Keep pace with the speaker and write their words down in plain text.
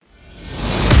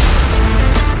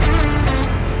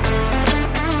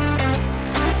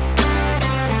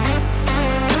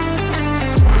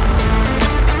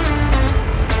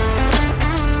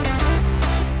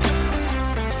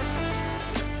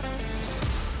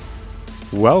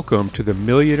Welcome to the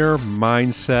Millionaire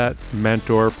Mindset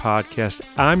Mentor Podcast.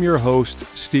 I'm your host,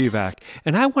 Steve Ack,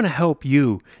 and I want to help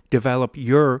you develop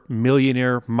your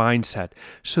millionaire mindset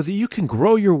so that you can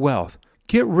grow your wealth,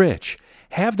 get rich,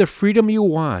 have the freedom you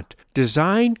want,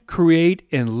 design, create,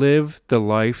 and live the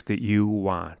life that you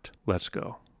want. Let's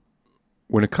go.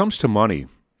 When it comes to money,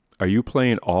 are you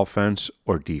playing offense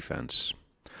or defense?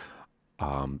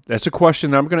 That's a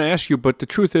question that I'm going to ask you, but the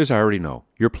truth is I already know.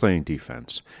 You're playing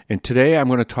defense. And today I'm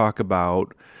going to talk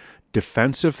about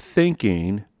defensive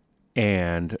thinking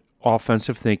and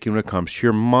offensive thinking when it comes to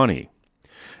your money.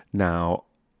 Now,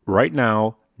 right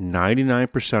now,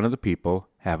 99% of the people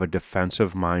have a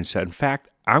defensive mindset. In fact,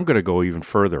 I'm going to go even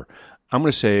further. I'm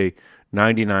going to say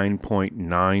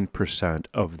 99.9%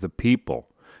 of the people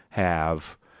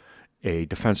have a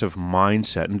defensive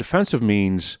mindset. And defensive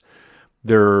means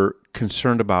they're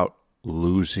concerned about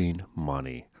losing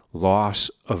money, loss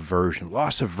aversion.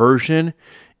 Loss aversion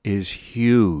is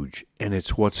huge, and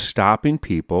it's what's stopping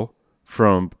people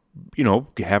from,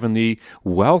 having the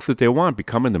wealth that they want,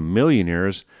 becoming the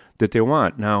millionaires that they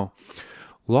want. Now,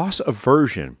 loss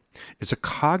aversion is a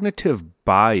cognitive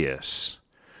bias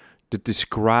that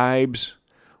describes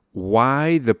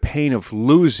why the pain of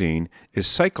losing is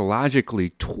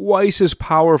psychologically twice as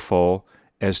powerful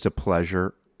as the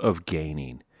pleasure of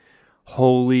gaining.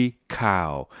 Holy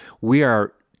cow. We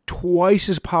are twice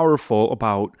as powerful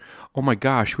about, oh my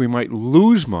gosh, we might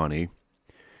lose money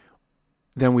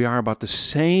than we are about the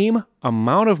same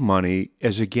amount of money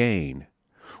as a gain.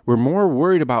 We're more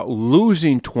worried about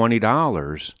losing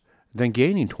 $20 than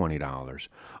gaining $20.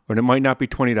 And it might not be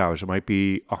 $20. It might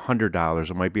be $100.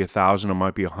 It might be $1,000. It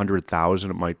might be $100,000.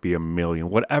 It might be $1 million.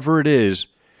 Whatever it is,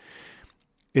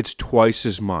 it's twice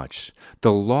as much.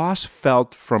 The loss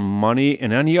felt from money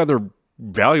and any other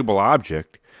valuable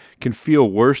object can feel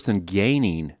worse than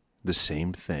gaining the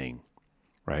same thing,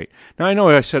 right? Now, I know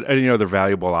I said any other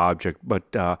valuable object, but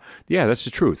yeah, that's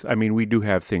the truth. I mean, we do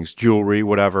have things, jewelry,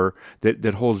 whatever,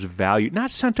 that holds value,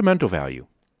 not sentimental value.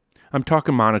 I'm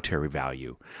talking monetary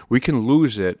value. We can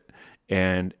lose it,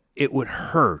 and it would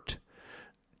hurt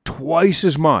twice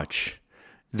as much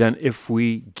than if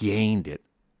we gained it.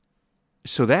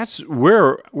 So that's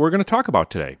where we're going to talk about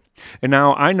today. And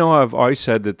now I know I've always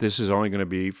said that this is only going to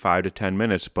be 5 to 10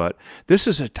 minutes, but this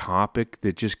is a topic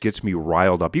that just gets me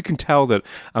riled up. You can tell that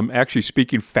I'm actually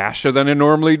speaking faster than I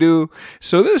normally do.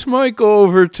 So this might go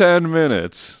over 10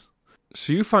 minutes.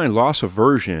 So you find loss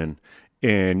aversion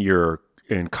in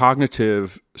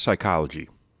cognitive psychology.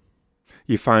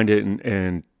 You find it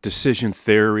in decision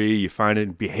theory. You find it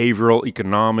in behavioral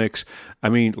economics. I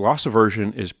mean, loss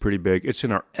aversion is pretty big. It's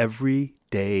in our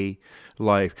everyday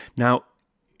life. Now,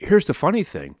 here's the funny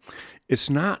thing. It's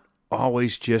not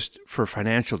always just for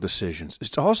financial decisions.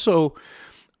 It's also,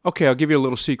 okay, I'll give you a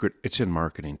little secret. It's in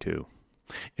marketing too.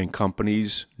 And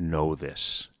companies know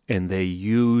this. And they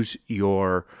use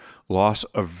your loss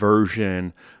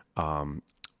aversion,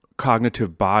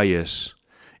 cognitive bias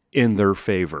in their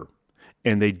favor.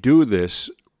 And they do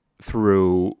this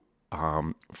through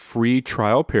free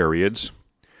trial periods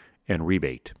and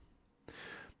rebate.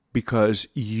 Because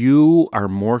you are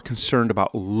more concerned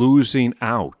about losing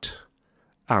out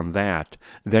on that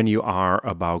than you are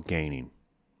about gaining.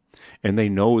 And they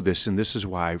know this, and this is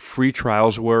why free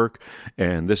trials work,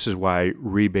 and this is why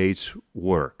rebates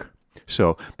work.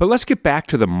 So, but let's get back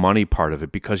to the money part of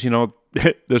it, because,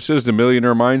 this is the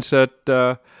Millionaire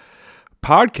Mindset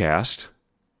podcast.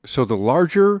 So the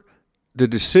larger the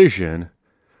decision,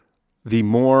 the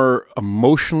more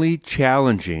emotionally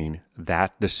challenging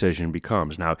that decision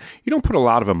becomes. Now, you don't put a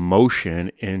lot of emotion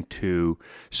into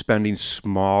spending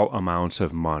small amounts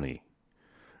of money.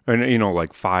 And,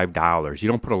 like $5. You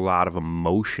don't put a lot of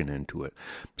emotion into it.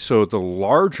 So the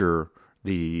larger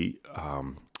the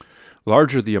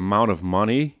amount of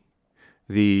money,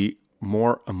 the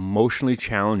more emotionally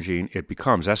challenging it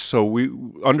becomes. So we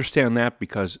understand that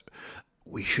because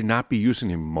we should not be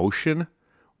using emotion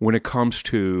when it comes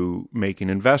to making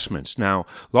investments. Now,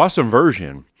 loss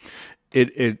aversion,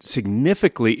 it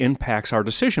significantly impacts our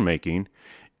decision-making,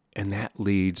 and that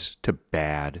leads to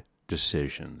bad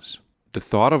decisions. The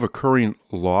thought of occurring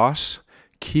loss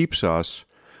keeps us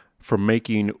from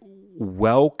making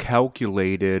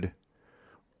well-calculated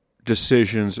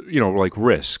decisions, like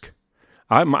risk.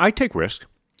 I take risk.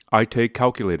 I take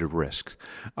calculated risks.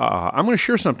 I'm going to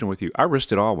share something with you. I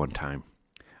risked it all one time.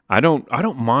 I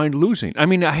don't mind losing. I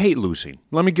mean, I hate losing.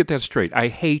 Let me get that straight. I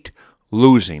hate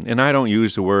losing, and I don't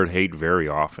use the word hate very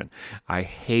often. I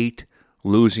hate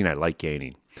losing. I like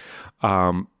gaining.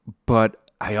 But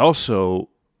I also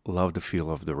love the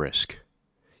feel of the risk.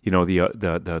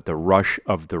 the rush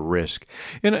of the risk.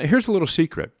 And here's a little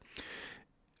secret.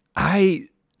 I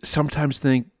sometimes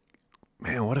think,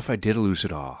 man, what if I did lose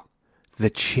it all? The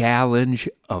challenge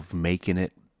of making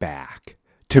it back.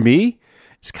 To me,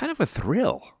 it's kind of a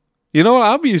thrill.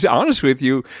 I'll be honest with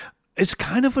you. It's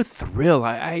kind of a thrill.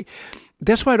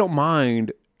 That's why I don't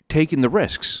mind taking the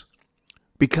risks,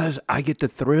 because I get the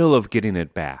thrill of getting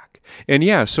it back. And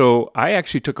yeah, so I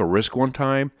actually took a risk one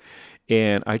time,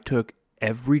 and I took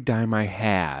every dime I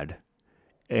had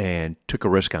and took a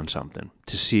risk on something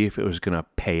to see if it was going to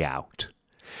pay out.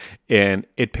 And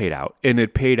it paid out. And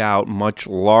it paid out much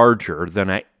larger than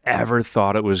I ever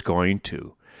thought it was going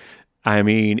to. I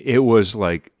mean, it was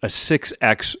like a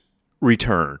 6x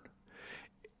return.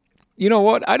 You know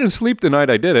what? I didn't sleep the night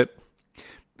I did it.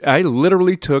 I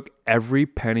literally took every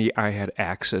penny I had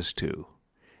access to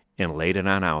and laid it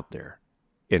on out there.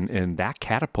 And that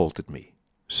catapulted me.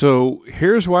 So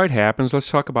here's why it happens. Let's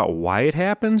talk about why it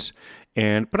happens.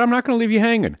 But I'm not going to leave you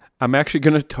hanging. I'm actually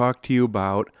going to talk to you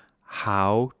about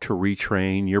how to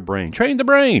retrain your brain. Train the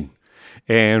brain.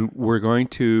 And we're going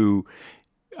to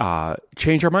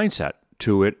change our mindset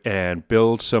to it and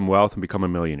build some wealth and become a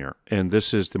millionaire. And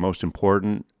this is the most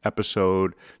important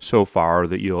episode so far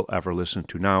that you'll ever listen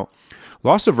to. Now,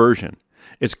 loss aversion,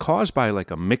 it's caused by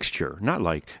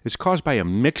it's caused by a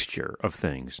mixture of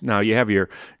things. Now, you have your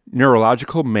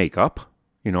neurological makeup,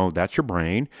 that's your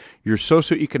brain. Your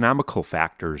socioeconomical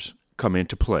factors come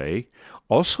into play.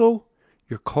 Also,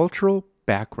 your cultural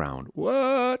background.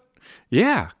 What?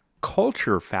 Yeah,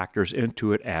 culture factors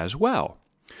into it as well.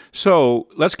 So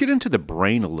let's get into the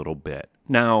brain a little bit.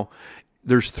 Now,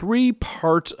 there's 3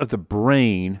 parts of the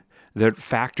brain that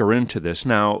factor into this.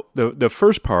 Now, the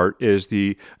first part is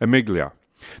the amygdala.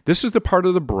 This is the part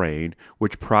of the brain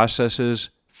which processes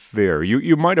fear.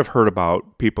 You might have heard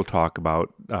about people talk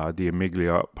about the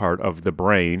amygdala part of the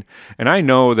brain, and I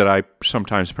know that I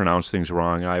sometimes pronounce things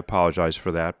wrong, and I apologize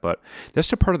for that, but that's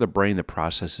the part of the brain that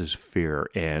processes fear,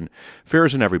 and fear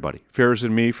is in everybody. Fear is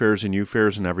in me, fear is in you, fear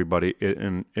is in everybody,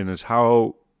 and it's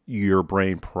how your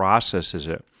brain processes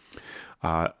it.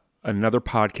 Another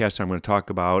podcast I'm going to talk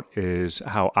about is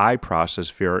how I process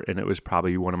fear, and it was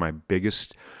probably one of my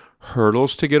biggest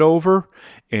hurdles to get over,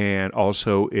 and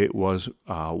also it was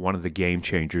one of the game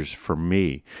changers for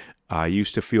me. I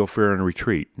used to feel fear in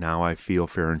retreat. Now I feel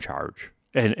fear in charge,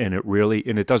 and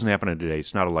it doesn't happen in a day.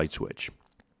 It's not a light switch.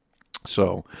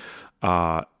 So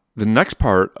the next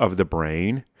part of the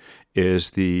brain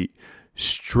is the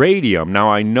striatum.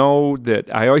 Now I know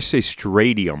that I always say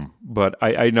striatum, but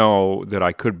I know that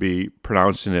I could be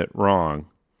pronouncing it wrong.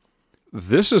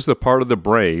 This is the part of the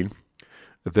brain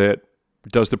that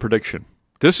does the prediction.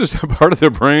 This is the part of the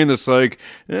brain that's like,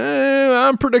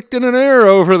 I'm predicting an error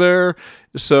over there.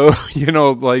 So,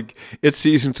 it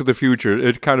sees into the future.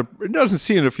 It doesn't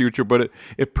see in the future, but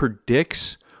it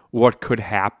predicts what could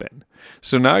happen.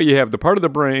 So now you have the part of the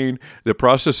brain that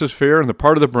processes fear and the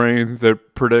part of the brain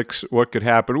that predicts what could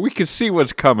happen. We can see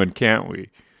what's coming, can't we?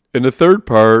 And the third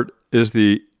part is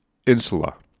the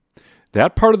insula.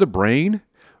 That part of the brain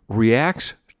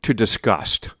reacts to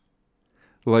disgust.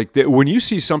 When you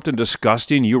see something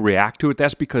disgusting, you react to it.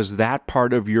 That's because that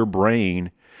part of your brain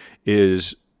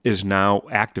is now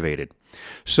activated.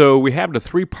 So we have the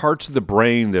 3 parts of the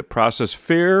brain that process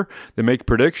fear, that make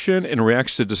prediction, and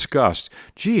reacts to disgust.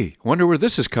 Gee, wonder where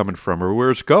this is coming from or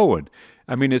where it's going.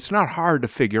 I mean, it's not hard to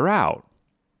figure out.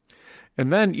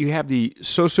 And then you have the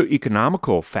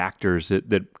socioeconomical factors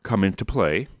that come into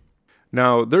play.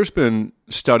 Now, there's been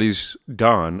studies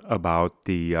done about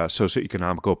the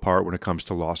socioeconomical part when it comes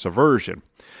to loss aversion.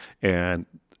 And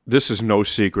this is no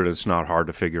secret. It's not hard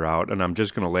to figure out. And I'm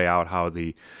just going to lay out how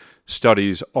the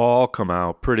studies all come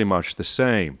out pretty much the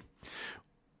same.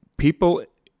 People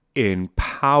in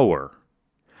power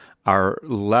are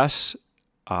less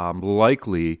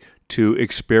likely to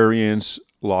experience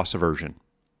loss aversion.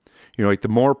 The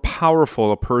more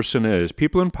powerful a person is,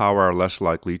 people in power are less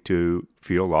likely to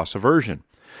feel loss aversion.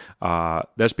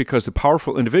 That's because the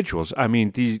powerful individuals,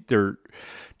 they're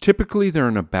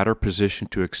in a better position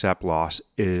to accept loss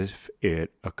if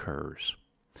it occurs.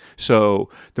 So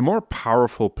the more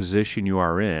powerful position you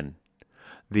are in,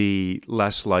 the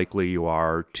less likely you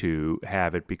are to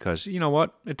have it because,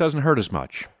 it doesn't hurt as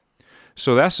much.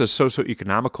 So that's a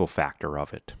socioeconomical factor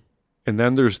of it. And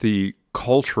then there's the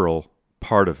cultural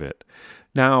part of it.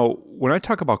 Now, when I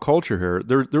talk about culture here,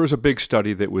 there was a big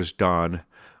study that was done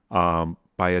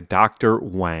by a Dr.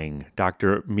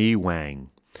 Mi Wang.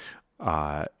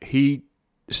 He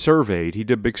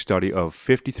did a big study of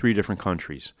 53 different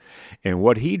countries. And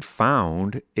what he'd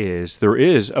found is there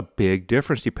is a big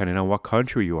difference depending on what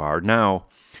country you are. Now,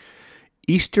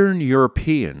 Eastern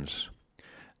Europeans,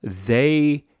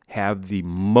 they have the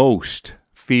most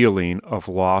feeling of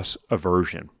loss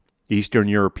aversion. Eastern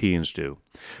Europeans do.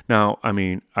 Now, I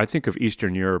mean, I think of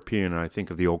Eastern European, and I think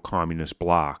of the old communist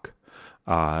bloc.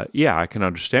 Yeah, I can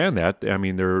understand that. I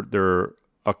mean, they're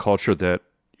a culture that,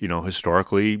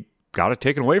 historically got it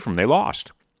taken away from them. They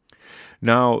lost.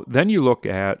 Now, then you look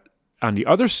at, on the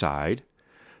other side,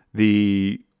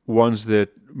 the ones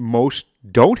that most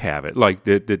don't have it, like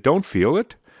that don't feel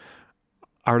it,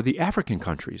 are the African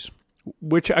countries,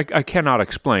 which I cannot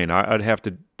explain. I'd have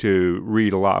to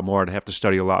read a lot more. I'd have to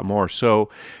study a lot more. So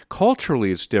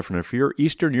culturally, it's different. If you're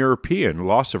Eastern European,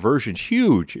 loss aversion's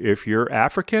huge. If you're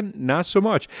African, not so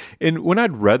much. And when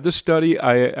I'd read the study,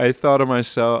 I thought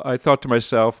to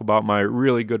myself about my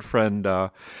really good friend,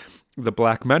 the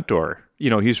Black Mentor.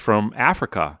 He's from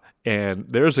Africa. And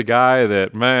there's a guy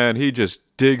that, man, he just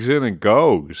digs in and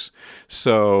goes.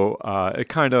 So it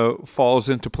kind of falls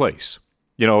into place.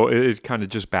 It kind of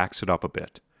just backs it up a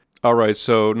bit. All right,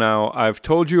 so now I've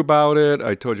told you about it.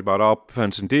 I told you about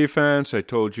offense and defense. I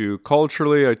told you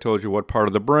culturally. I told you what part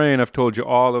of the brain. I've told you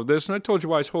all of this, and I told you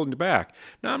why it's holding you back.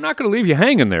 Now, I'm not going to leave you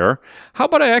hanging there. How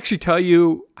about I actually tell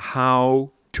you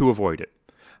how to avoid it,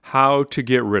 how to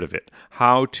get rid of it,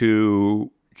 how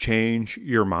to change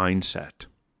your mindset?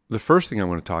 The first thing I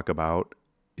want to talk about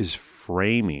is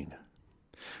framing.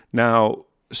 Now,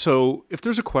 so if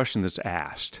there's a question that's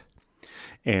asked,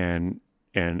 and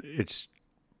it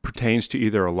pertains to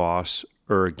either a loss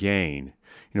or a gain.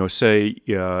 Say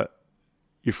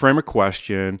you frame a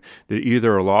question that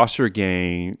either a loss or a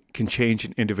gain can change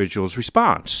an individual's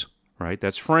response, right?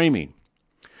 That's framing.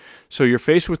 So you're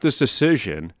faced with this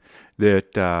decision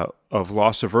that of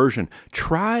loss aversion.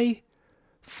 Try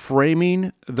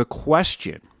framing the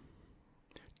question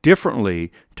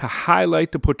differently to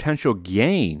highlight the potential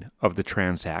gain of the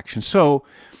transaction. So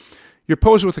you're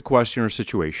posed with a question or a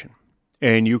situation,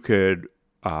 and you could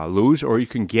lose or you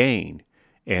can gain.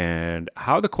 And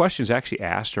how the question is actually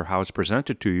asked or how it's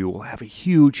presented to you will have a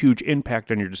huge, huge impact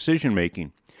on your decision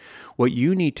making. What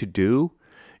you need to do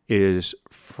is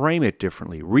frame it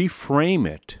differently, reframe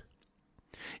it,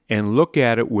 and look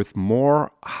at it with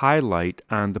more highlight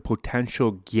on the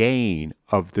potential gain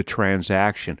of the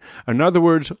transaction. In other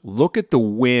words, look at the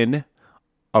win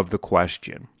of the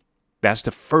question. That's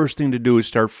the first thing to do, is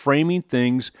start framing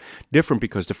things different,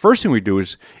 because the first thing we do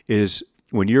is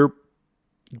when you're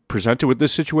presented with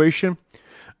this situation,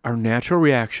 our natural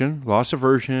reaction, loss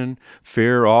aversion,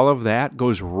 fear, all of that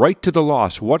goes right to the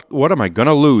loss. What am I going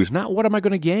to lose? Not what am I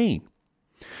going to gain?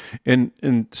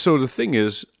 And so the thing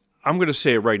is, I'm going to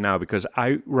say it right now because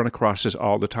I run across this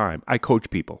all the time. I coach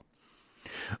people.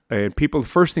 And people, the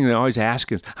first thing they always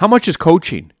ask is, how much is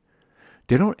coaching?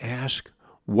 They don't ask,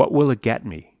 what will it get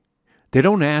me? They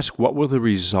don't ask, what will the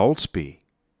results be?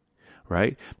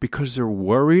 Right? Because they're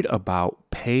worried about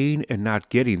paying and not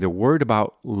getting. They're worried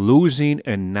about losing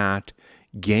and not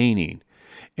gaining.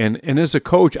 And as a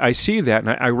coach, I see that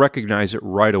and I recognize it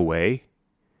right away.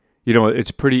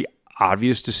 It's pretty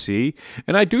obvious to see.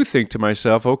 And I do think to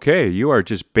myself, okay, you are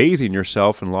just bathing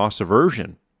yourself in loss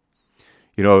aversion.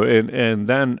 And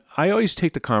then I always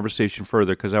take the conversation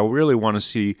further because I really want to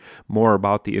see more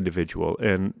about the individual.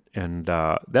 And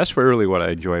that's really what I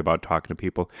enjoy about talking to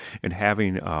people and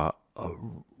having a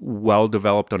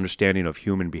well-developed understanding of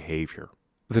human behavior.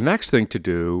 The next thing to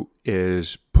do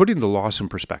is putting the loss in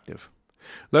perspective.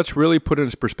 Let's really put it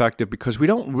in perspective, because we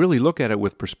don't really look at it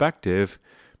with perspective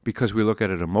because we look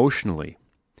at it emotionally.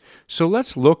 So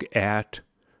let's look at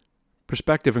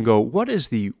perspective and go, what is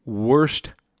the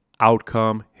worst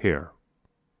outcome here?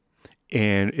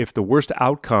 And if the worst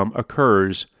outcome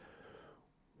occurs,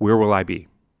 where will I be?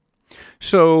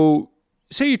 So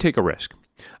say you take a risk.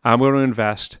 I'm going to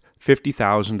invest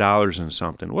 $50,000 in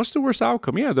something. What's the worst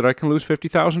outcome? Yeah, that I can lose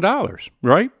 $50,000,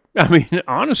 right? I mean,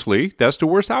 honestly, that's the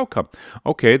worst outcome.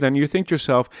 Okay, then you think to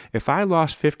yourself, if I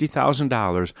lost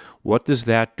 $50,000, what does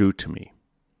that do to me?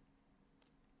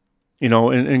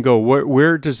 And go,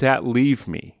 where does that leave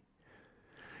me?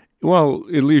 Well,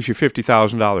 it leaves you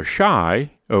 $50,000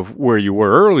 shy of where you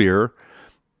were earlier.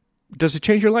 Does it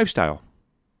change your lifestyle?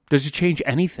 Does it change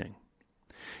anything?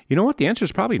 You know what? The answer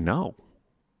is probably no.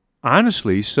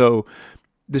 Honestly, so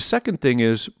the second thing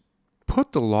is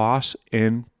put the loss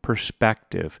in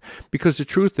perspective. Because the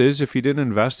truth is, if you didn't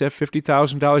invest that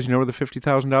 $50,000, you know where the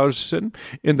 $50,000 is sitting?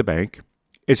 In the bank.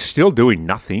 It's still doing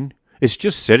nothing. It's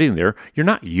just sitting there. You're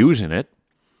not using it,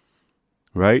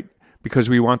 right? Because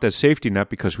we want that safety net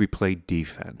because we play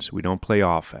defense. We don't play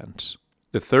offense.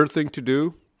 The third thing to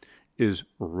do is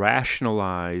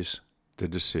rationalize the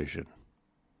decision.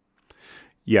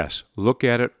 Yes, look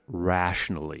at it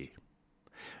rationally.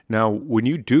 Now, when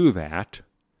you do that,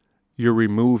 you're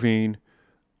removing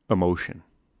emotion.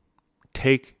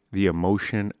 Take the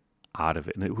emotion out of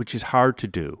it, which is hard to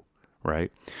do,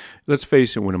 right? Let's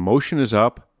face it, when emotion is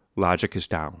up, logic is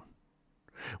down.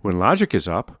 When logic is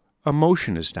up,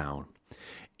 emotion is down.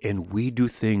 And we do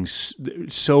things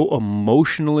so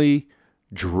emotionally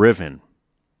driven.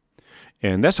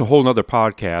 And that's a whole nother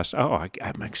podcast.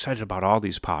 I'm excited about all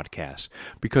these podcasts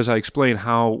because I explain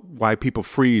why people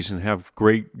freeze and have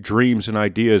great dreams and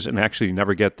ideas and actually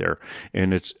never get there.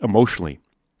 And it's emotionally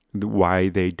why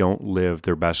they don't live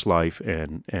their best life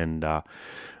and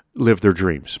live their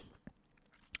dreams.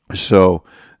 So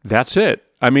that's it.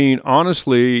 I mean,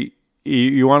 honestly,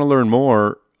 you want to learn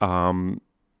more,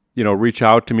 reach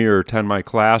out to me or attend my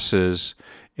classes,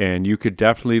 and you could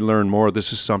definitely learn more.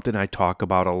 This is something I talk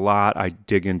about a lot. I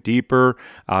dig in deeper.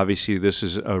 Obviously, this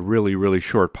is a really, really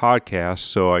short podcast,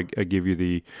 so I give you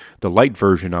the light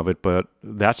version of it, but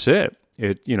that's it.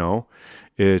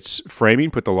 It's framing,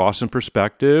 put the loss in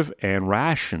perspective, and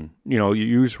you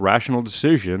use rational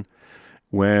decision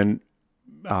when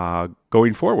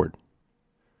going forward.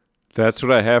 That's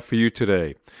what I have for you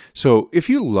today. So if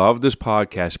you love this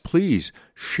podcast, please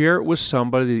share it with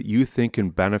somebody that you think can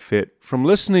benefit from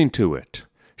listening to it.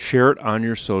 Share it on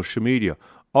your social media.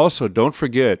 Also, don't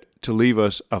forget to leave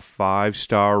us a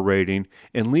 5-star rating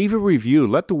and leave a review.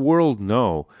 Let the world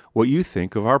know what you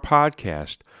think of our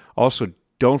podcast. Also,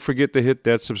 don't forget to hit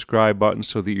that subscribe button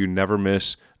so that you never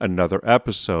miss another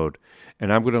episode.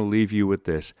 And I'm going to leave you with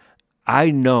this.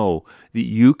 I know that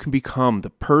you can become the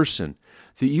person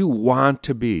that you want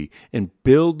to be and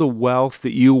build the wealth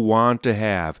that you want to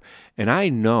have. And I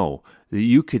know that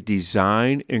you could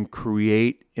design and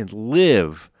create and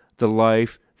live the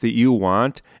life that you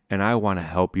want, and I want to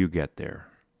help you get there.